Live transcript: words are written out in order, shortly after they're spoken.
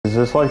Is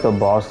this like the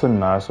Boston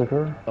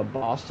Massacre? The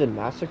Boston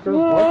Massacre?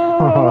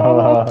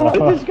 What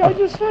did this guy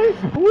just say?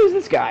 Who is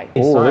this guy?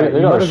 Oh,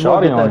 they got a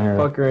shotty on here.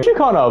 Fucker. She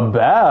kinda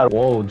bad.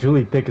 Whoa,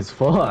 Julie thick as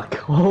fuck.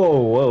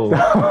 Whoa.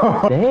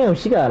 Damn,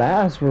 she got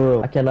ass for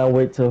real. I cannot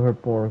wait till her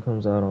porn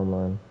comes out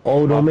online.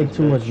 Oh, don't make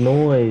too much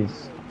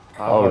noise.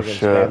 Oh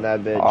shit. That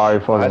bitch. I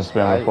fucking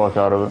spam the fuck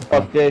out of it.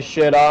 Fuck this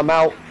shit, I'm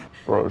out.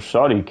 Bro,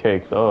 shotty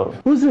caked up.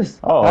 Who's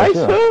this? Oh, nice,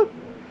 yeah. huh?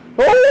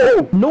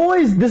 Oh!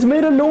 Noise! This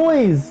made a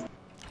noise!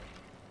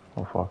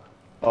 Oh fuck.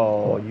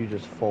 Oh, you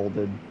just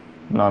folded.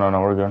 No,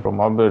 we're good. Bro,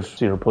 my bitch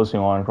see her pussy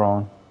line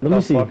crawling. Let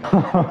me see.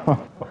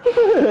 Oh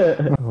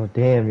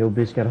damn, your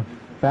bitch got a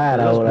fat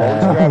old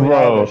ass.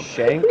 Bro,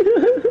 shank?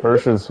 her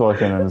shit's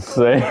fucking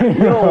insane.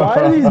 Yo, why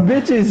are these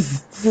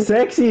bitches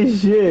sexy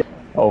as shit?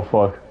 Oh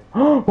fuck.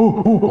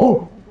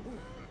 Oh.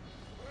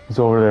 He's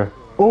over there.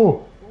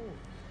 Oh.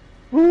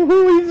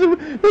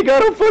 They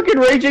got a fucking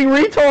raging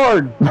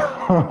retard!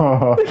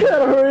 They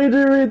got a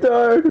raging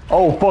retard!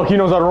 Oh fuck, he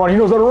knows how to run,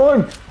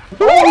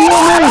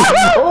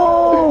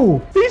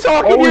 Oh! He's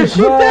hawking your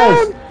shit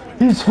down!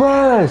 He's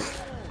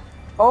fast!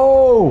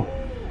 Oh!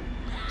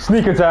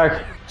 Sneak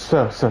attack!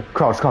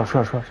 Crouch.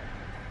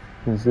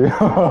 You see?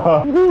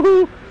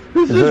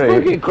 This is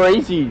fucking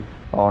crazy!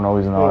 Oh no,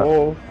 he's not.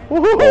 Oh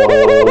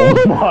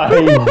my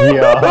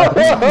god!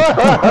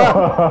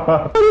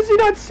 How does he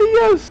not see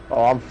us?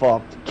 Oh, I'm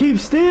fucked. Keep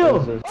still!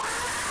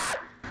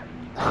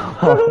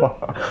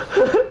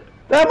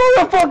 That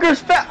motherfucker's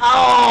fat!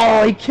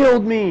 Oh, he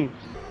killed me!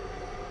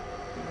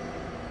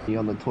 He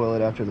on the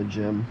toilet after the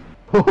gym.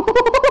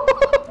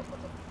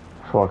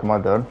 Fuck, am I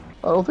dead?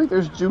 I don't think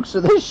there's jukes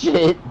to this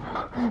shit.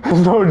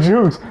 There's no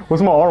jukes.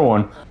 What's my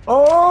R1?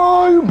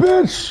 Oh, you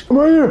bitch! I'm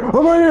right here!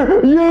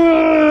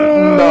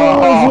 Yeah!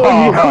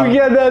 No! Look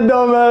at that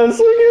dumbass!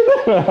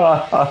 Look at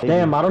that!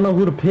 Damn, I don't know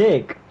who to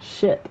pick.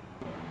 Shit.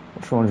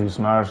 Which one did you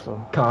smash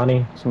though?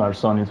 Connie. Smash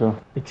Sonny too.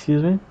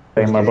 Excuse me?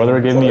 Hey, my brother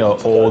gave me a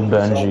old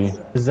Benji.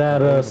 Is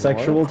that a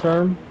sexual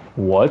term?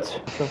 What?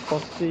 What the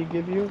fuck did he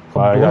give you?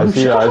 I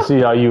see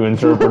how you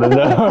interpreted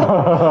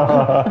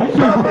that.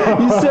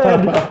 You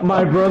said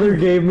my brother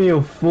gave me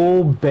a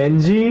full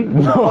Benji?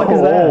 No, What is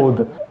that?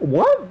 old.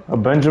 What? A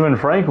Benjamin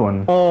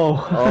Franklin. Oh.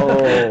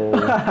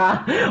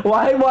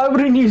 Why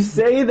wouldn't you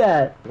say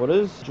that? What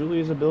does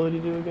Julie's ability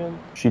do again?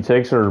 She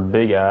takes her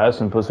big ass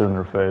and puts it in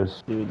her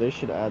face. Dude, they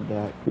should add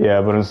that.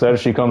 Yeah, but instead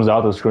she comes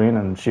out the screen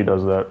and she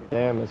does that.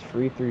 Damn, it's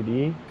free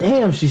 3D.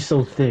 Damn, she's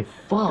so thick.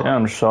 Fuck.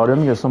 Damn, shot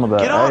him, get some of that.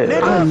 Get off,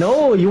 nigga! I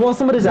know, you want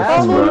some of this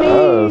ass Some from of me?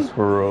 that ass,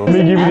 for real. Let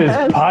me give you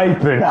this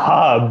piping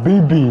hot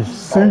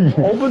BBC.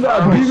 Open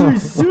that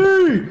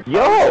BBC!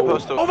 Yo!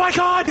 Oh my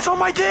god, he's on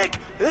my dick!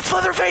 It's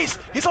Leatherface!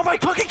 He's on my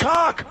fucking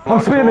cock! I'm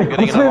spamming,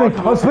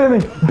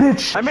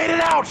 bitch! I made it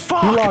out!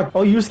 Fuck!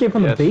 Oh, you escaped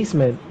from the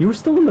basement. You were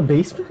still in the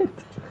basement?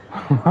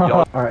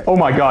 Alright. Oh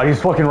my god,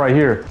 he's fucking right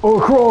here. Oh,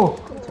 crow!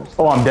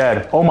 Oh, I'm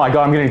dead. Oh my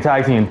god, I'm getting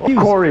tag team.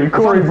 Corey,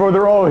 bro,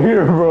 they're all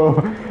here, bro.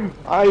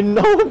 I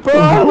know,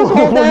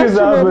 bro! What is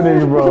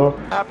happening, bro?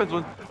 Happens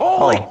when...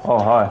 Holy! Oh,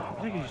 hi.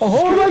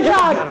 Oh my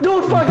god!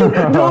 Don't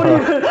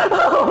even!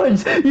 Oh,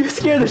 you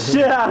scared the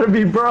shit out of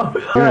me, bro.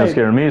 You're gonna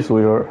scare me,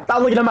 sweetheart.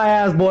 Stop looking at my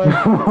ass, boy.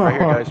 Right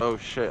here, guys. Oh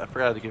shit, I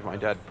forgot to give my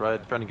dad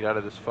bread. Trying to get out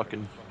of this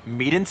fucking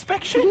meat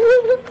inspection?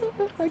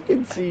 I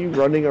can see you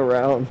running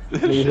around.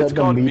 This shit's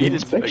called meat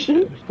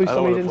inspection. Please I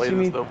don't somebody want to didn't see play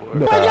me. this no more.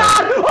 No. Oh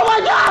my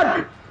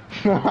god!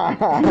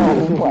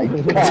 Oh my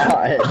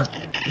god!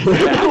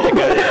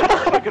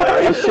 Oh my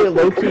god. This shit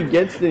low-key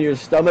gets to your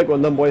stomach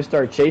when them boys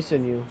start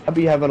chasing you. I'd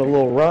be having a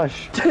little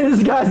rush.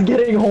 This guy's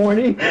getting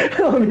horny. I'd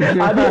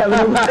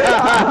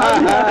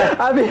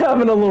be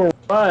having a little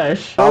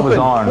rush. I was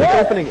on. It's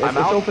opening. It's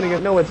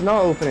opening. No, it's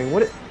not opening.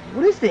 What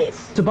is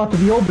this? It's about to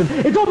be open.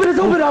 It's open.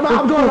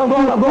 I'm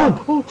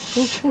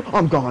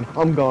gone.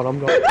 I'm gone.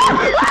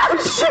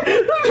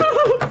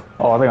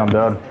 Oh, I think I'm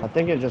dead. I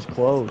think it just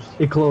closed.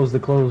 It closed.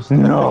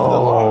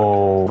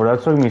 No. But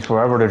that took me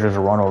forever to just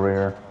run over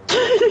here.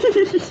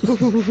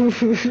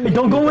 Hey,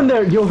 don't go in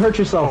there. You'll hurt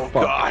yourself.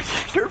 Oh god,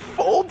 you're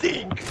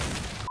folding!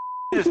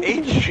 Just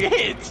ate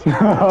shit!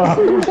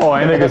 Oh,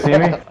 and they can see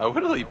me? I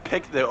literally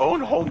picked their own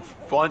home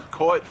front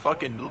court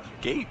fucking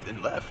gate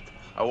and left.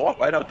 I walked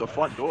right out the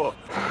front door.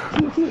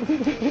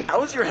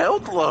 How is your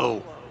health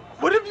low?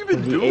 What have you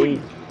been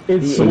doing?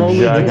 It's slowly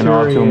jacking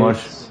off too much.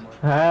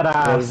 Head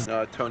ass.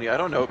 Tony, I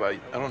don't know about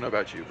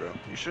you, bro.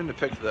 You shouldn't have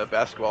picked the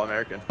basketball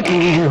American.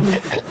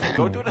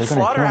 Go to the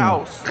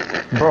slaughterhouse.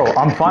 Bro,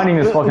 I'm finding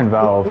this fucking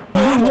valve.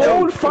 You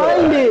won't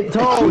find it,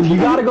 Tone. You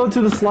gotta go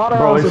to the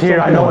slaughterhouse. Bro, it's here.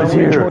 I know it's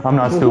here. I'm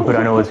not stupid.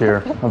 I know it's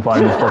here. I'm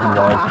finding this fucking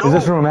valve. Is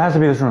this room? It has to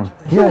be this room.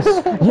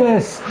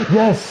 Yes.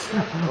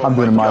 I'm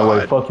doing it my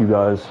way. Fuck you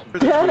guys.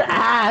 Dead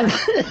ass.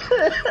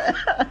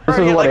 This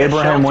is what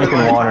Abraham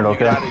Lincoln wanted,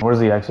 okay? Where's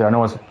the exit? I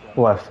know it's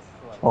left.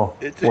 Oh,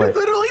 It wait.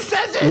 literally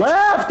says it.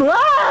 Left!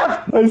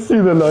 I see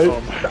the light.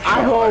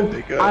 I hope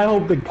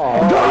the...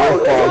 Oh,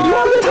 Go! You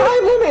are on a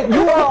time limit!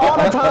 You are on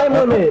a time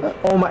limit!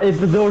 Oh my, if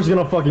the door's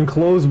gonna fucking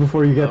close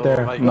before you get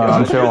there. my No,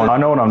 I'm chilling. I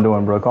know what I'm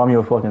doing, bro. Call me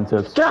a fucking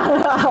tips.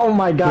 Oh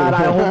my god,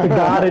 I hope to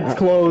god it's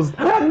closed.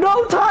 I have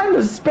no time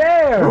to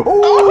spare!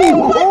 Oh,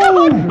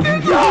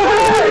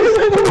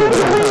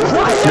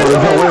 there's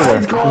no way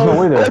there. There's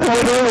no way there.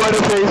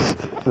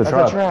 It's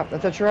a trap.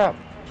 That's a trap.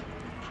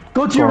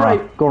 Go to your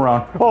right. Go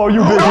around. Oh,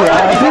 you bitch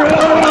ass.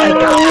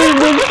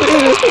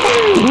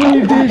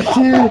 Leave this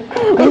shit.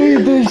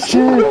 Leave this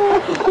shit.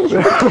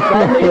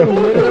 That nigga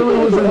literally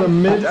was in the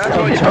midst That's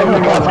of what you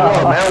jumping as well,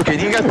 off. man. Okay,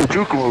 you got the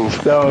juke move.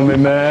 Tell me,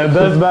 man.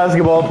 Best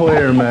basketball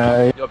player,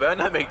 man. Yo, better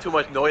not make too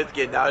much noise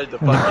getting out of the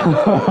fucking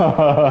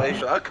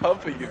place. I'll come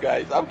for you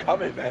guys. I'm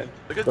coming, man.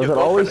 Look at Does your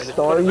it always girlfriend.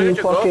 start Look you at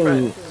your fucking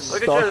girlfriend.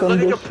 stuck on Look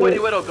at your this pretty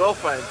shit? little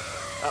girlfriend.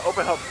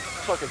 Open her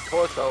fucking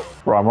torso.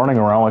 Bro, I'm running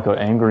around like an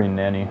angry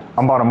nanny.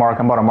 I'm about to mark.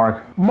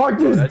 Mark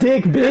this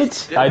dick,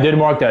 bitch! I did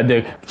mark that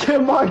dick.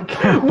 Mark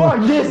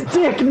this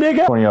dick,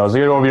 nigga! 20 hours.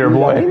 Get over here,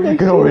 boy.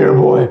 Get over here,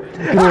 boy.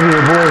 Get over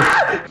here,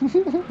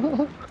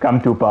 boy.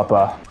 Come to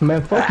Papa.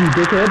 Man, fuck you,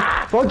 dickhead.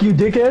 Fuck you,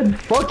 dickhead.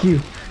 Fuck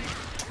you.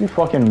 You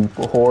fucking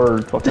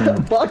whore.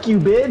 Fucking. Fuck you,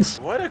 bitch.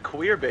 What a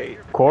queer bait.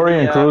 Corey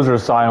and Yeah. Cruz are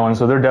silent,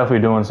 so they're definitely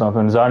doing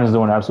something. Zion's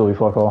doing absolutely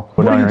fuck all.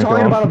 What are you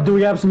talking about? I'm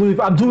doing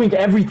absolutely... I'm doing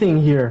everything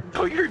here.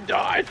 Oh, you're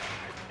not.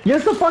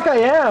 Yes, the fuck I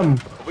am.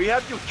 We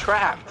have you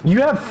trapped.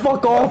 You have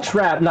fuck all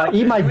trap. Now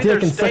eat my You dick either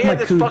and suck stay my in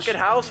this cooch. fucking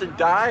house and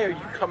die, or you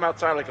come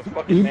outside like a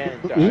fucking man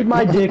and die. Eat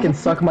my dick and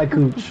suck my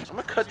cooch. I'm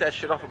gonna cut that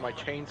shit off with my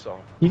chainsaw.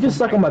 You can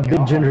suck on my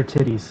big ginger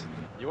titties.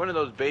 You're one of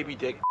those baby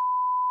dick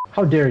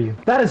How dare you?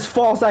 That is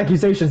false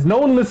accusations. No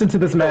one listened to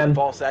this man.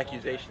 false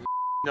accusations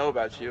know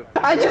about you.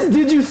 I just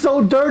did you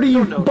so dirty,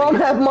 you know me.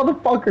 bum-ass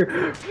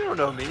motherfucker. You don't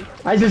know me.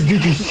 I just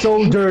did you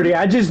so dirty.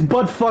 I just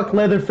butt-fucked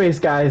Leatherface,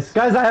 guys.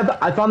 Guys,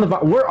 I found the...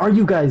 Where are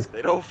you guys?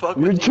 They don't fuck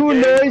You're with too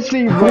you. gang.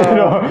 lazy, They bro.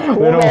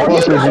 don't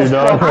fuck with you,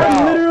 dog.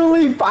 I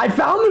literally... I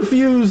found the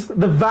fuse,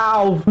 the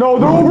valve. No,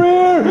 they're over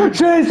here!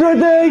 Chase, they're at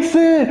the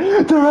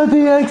exit! They're at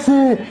the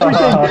exit!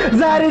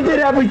 Zaddy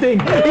did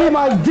everything. Eat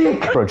my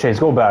dick. Bro, Chase,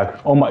 go back.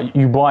 Oh my,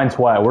 you blind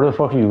twat. Where the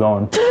fuck are you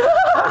going? Come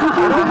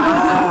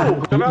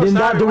outside, In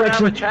that we wanna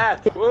direction. have a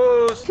chat.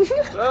 Whoa,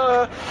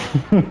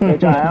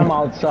 Bitch, I am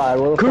outside.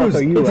 Where the Cruz,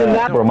 fuck are you it's in at?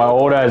 that... Bro, my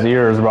old ass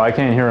ears, bro. I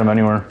can't hear him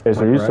anywhere. Chase,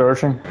 are you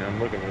searching? Yeah, I'm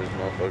looking at this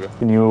motherfucker.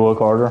 Can you look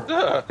harder?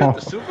 The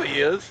super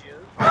ears.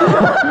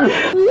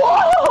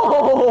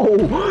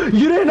 Whoa!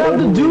 You didn't have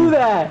to do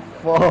that.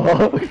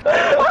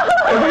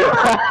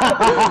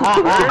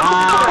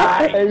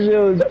 That shit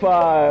was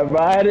fire, bro.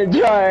 I had to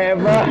try it,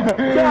 bro.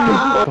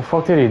 What the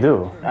fuck did he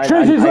do? I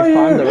Chase, he's right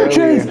found here! it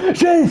Chase! earlier.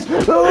 Chase!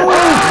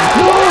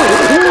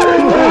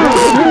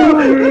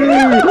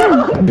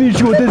 Beat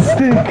you with this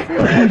stick!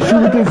 Beat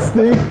you with this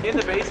stick! In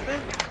the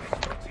basement?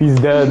 He's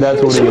dead,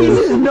 that's what he Jesus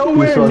is. is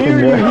nowhere He's fucking near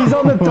you. dead. He's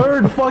on the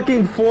third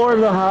fucking floor of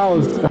the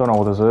house. I don't know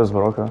what this is, but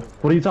okay.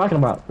 What are you talking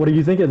about? What do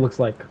you think it looks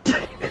like?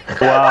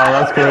 Wow,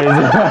 that's crazy.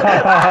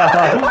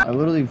 I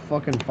literally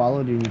fucking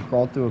followed you and you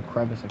crawled through a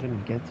crevice. I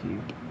couldn't get to you.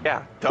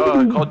 Yeah,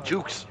 called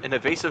jukes, an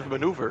evasive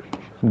maneuver.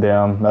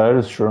 Damn, that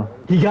is true.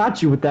 He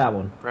got you with that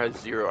one. I had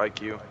 0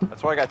 IQ.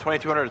 That's why I got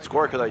 2200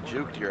 score, because I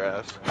juked your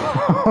ass.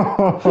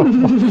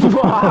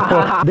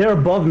 They're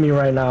above me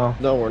right now.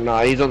 No, we're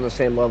not. He's on the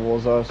same level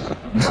as us.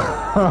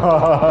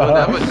 You'll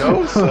never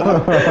know,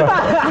 son.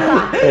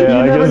 Yeah,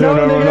 I never guess know,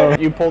 you'll never nigga.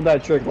 know. You pulled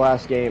that trick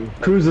last game.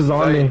 Cruz is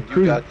on me.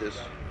 You got this.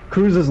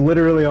 Cruz is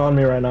literally on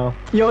me right now.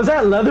 Yo, is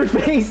that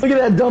Leatherface? Look at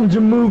that dumb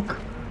Jamook.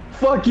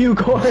 Fuck you,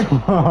 Corey.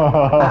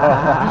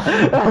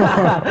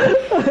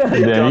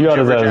 Damn, you got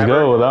his ass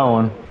go with that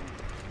one.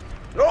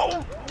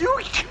 No! You.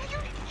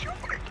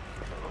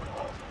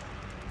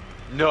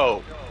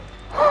 No.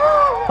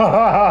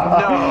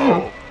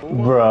 No.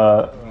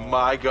 Bruh,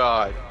 My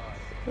God.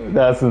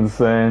 that's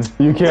insane.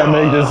 You can't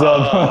make this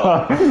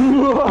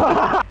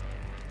up.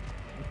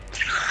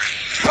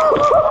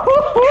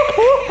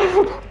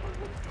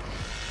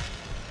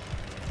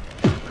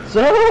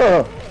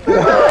 So,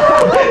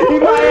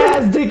 Eat my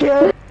ass,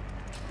 dickhead.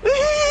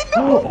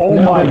 Oh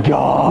my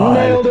god.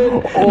 Nailed it.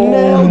 Oh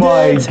Nailed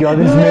my it. god,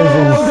 this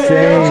man's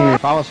insane.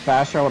 if I was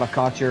faster, I would have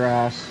caught your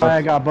ass.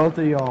 I got both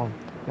of y'all.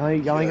 Y'all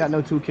ain't got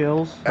no 2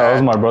 kills. That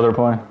was my brother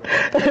playing.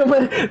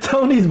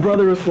 Tony's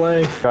brother was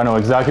playing. I know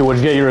exactly which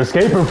gate you're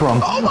escaping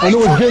from. I know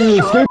which gate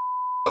you're escaping.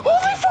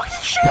 Holy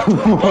fucking shit!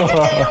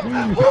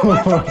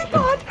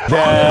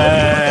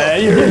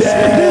 Dead. You're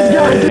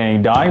dead.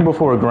 Dang, dying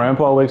before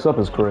Grandpa wakes up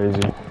is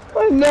crazy.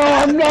 No,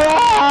 I'm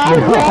not!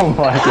 Oh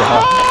my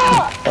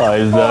god. Oh,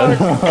 he's dead.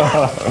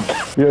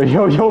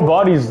 Your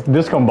body's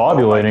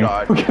discombobulating. Oh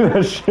my God. Look at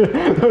that shit.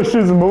 That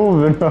shit's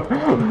moving.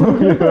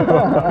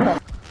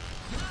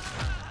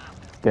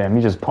 Damn,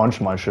 you just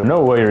punched my shit. No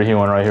way you're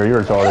healing right here.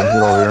 You're retarded. Get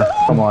over here.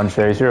 Come on,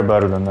 Chase. You're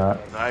better than that.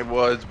 I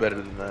was better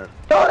than that.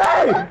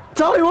 Tony!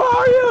 Tony, where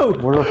are you?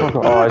 Where the fuck?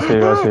 Oh, I see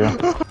you. I see you.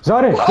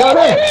 Zane!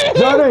 Zane!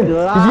 Zane!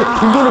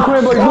 He's going to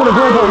Grandpa. He's going to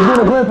Grandpa. He's going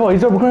to Grandpa.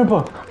 He's over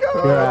Grandpa.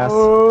 Your ass.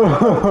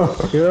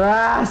 Your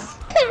ass.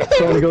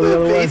 Trying to go the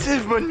other way.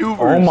 Evasive maneuvers.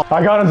 Oh my!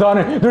 I got him,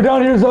 Sonny. They're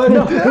down here, Sonny.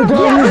 They're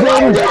down here,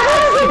 Sonny.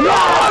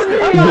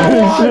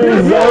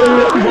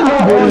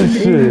 This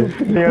shit.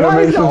 The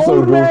Why is the animation's so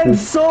old man goofy.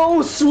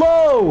 so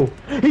slow?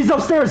 He's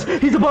upstairs.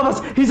 He's above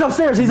us. He's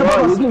upstairs. He's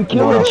above us. I'm going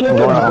up.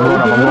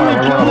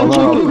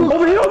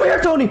 Over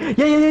here, Tony.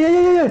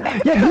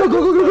 Yeah. Go.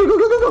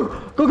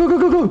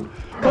 Go.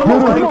 Come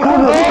on.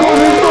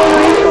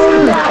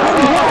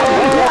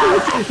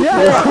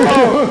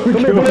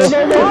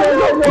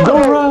 Go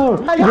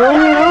around.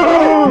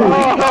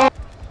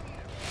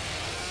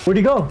 Where'd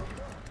he go?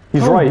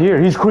 He's right here.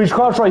 He's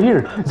crouched right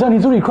here. Sonny,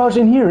 he's literally crouched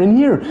in here.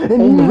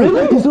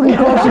 Really? He's literally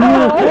crouched in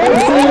here.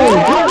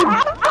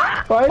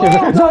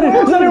 Sonny,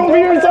 over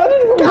here, Sonny.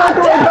 Back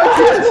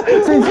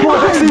away. Same spot.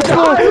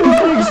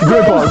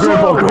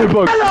 Great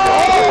ball.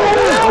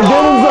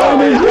 Get him,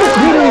 Sonny.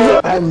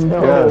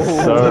 Yes,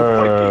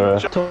 sir.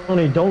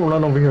 Tony, don't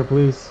run over here,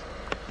 please.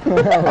 I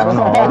don't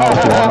know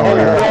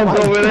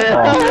over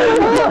there.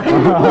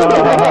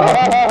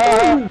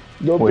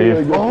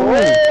 Wave.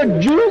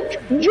 Juke!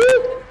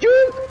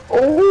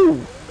 Oh!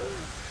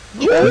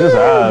 Just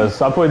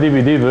ass. I play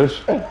DVD,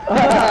 bitch.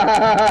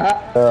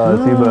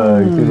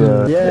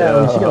 Teabag.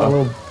 Yeah, she got a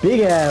little big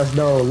ass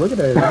though. Look at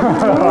her.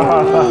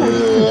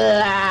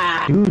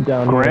 Dude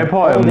down here.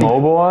 Grandpa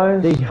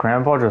immobilized?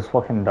 Grandpa just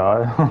fucking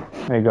died.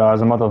 Hey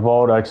guys, I'm at the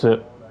vault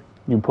exit.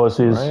 You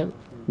pussies. Right.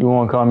 You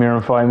won't come here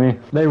and fight me?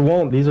 They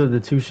won't. These are the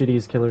two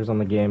shittiest killers on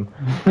the game.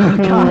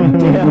 God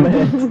damn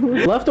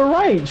it. Left or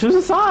right? Choose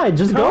a side.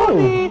 Just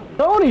go.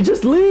 Tony,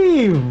 just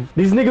leave.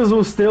 These niggas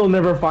will still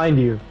never find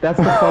you. That's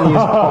the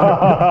funniest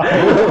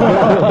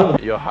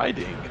part. You're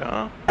hiding,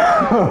 huh?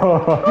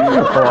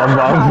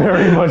 I'm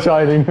very much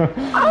hiding.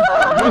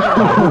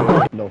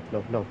 No.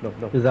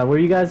 Is that where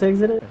you guys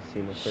exited? I've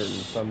seen a certain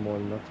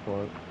someone, that's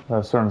what.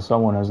 That certain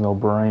someone has no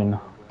brain.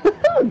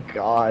 Oh,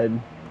 God.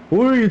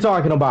 Who are you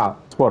talking about?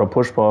 It's about a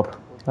push pop.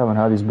 I haven't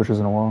had these bitches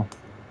in a while.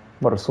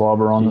 About a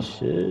slobber on this.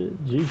 Shit.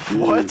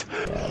 What?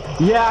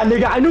 Yeah,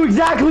 nigga, I knew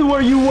exactly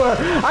where you were.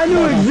 I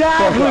knew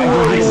exactly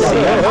where you were.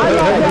 I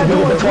locked that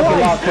door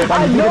twice.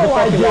 I know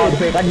I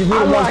did. I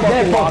locked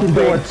that fucking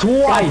door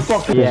twice.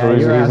 Yeah, So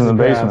he's your ass in the is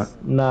basement. grass.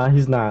 Nah,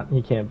 he's not.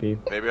 He can't be.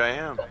 Maybe I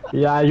am.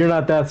 Yeah, you're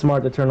not that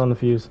smart to turn on the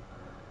fuse.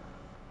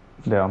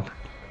 Damn.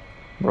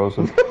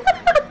 Roasted.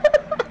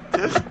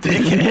 This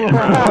dickhead.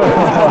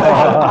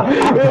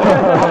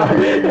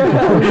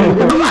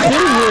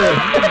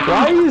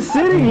 Why are you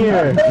sitting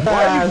here?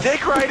 Why are you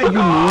dick riding?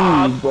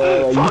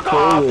 Fuck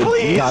off,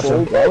 please.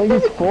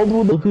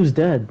 Look who's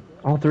dead.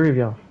 All three of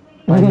y'all.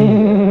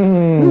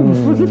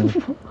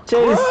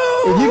 Chase,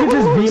 if you could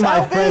just be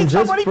my friend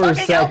just for a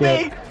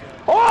second.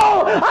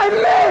 Oh, I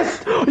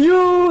missed!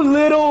 You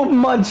little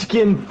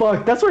munchkin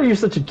fuck. That's why you're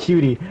such a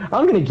cutie.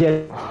 I'm gonna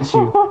get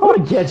you. I'm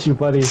gonna get you,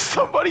 buddy.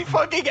 Somebody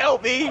fucking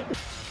help me.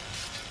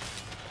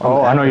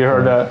 Oh, I know you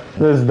heard that.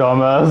 This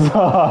dumbass.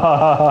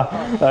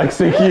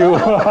 Execute.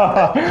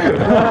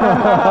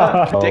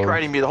 Dick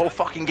riding me the whole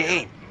fucking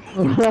game.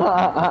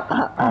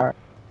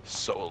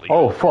 So elite.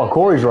 Oh fuck,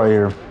 Corey's right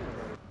here.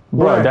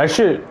 Bro, Where? that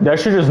shit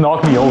just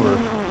knocked me over.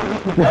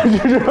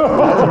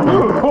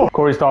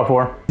 Corey's top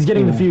 4. He's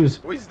getting the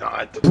fuse. No, he's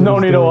not. No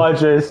need to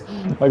watch this.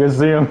 I can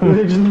see him.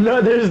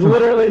 There's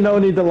literally no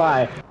need to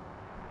lie.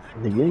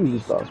 The game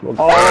just stopped smoking.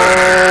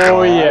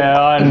 Oh yeah,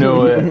 I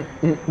knew it.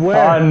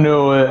 Where? I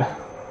knew it.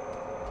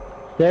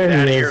 There Get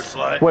out of he here, is.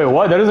 slut. Wait,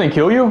 what? That doesn't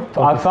kill you?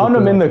 I found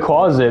him in the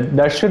closet.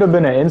 That should have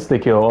been an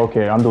insta-kill.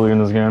 Okay, I'm deleting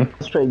this game.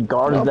 Straight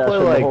guarded that play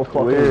shit like the whole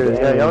fucking weird.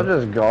 game. Yeah, y'all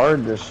just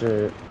guard this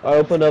shit. I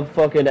opened up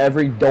fucking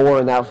every door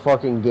in that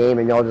fucking game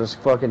and y'all just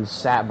fucking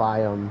sat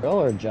by them.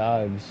 Y'all are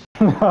jibes.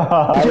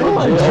 I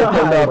opened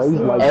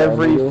up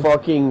every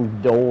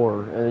fucking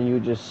door and then you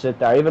would just sit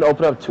there. I even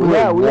opened up 2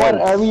 Yeah, we had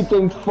once.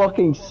 everything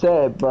fucking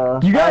set, bro.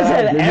 You guys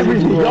had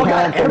everything. Y'all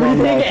got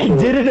everything and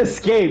didn't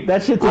escape.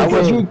 That shit's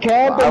Because you insane.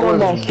 camping on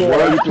that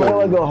shit. You working.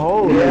 playing like a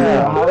hoe.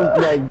 Yeah. How,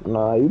 like,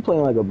 nah, you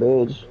playing like a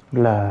bitch.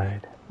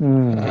 Glide.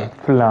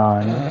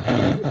 Flan.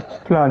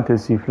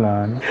 Fantasy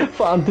flan.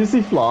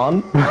 Fantasy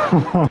flan.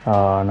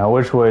 Now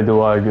which way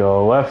do I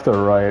go? Left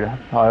or right?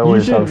 I You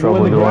always have should,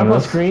 trouble when the doing grandma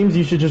this. screams,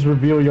 you should just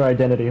reveal your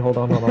identity. Hold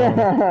on.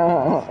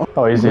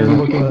 Oh, he sees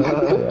me.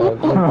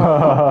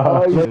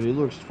 He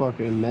looks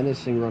fucking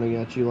menacing running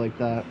at you like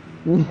that.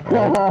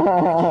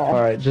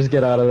 Alright, just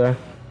get out of there.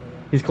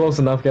 He's close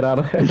enough, get out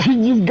of there.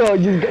 just go.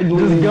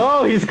 Just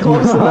go, he's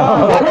close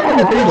enough. He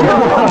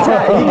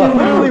can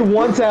literally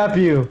one tap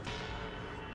you.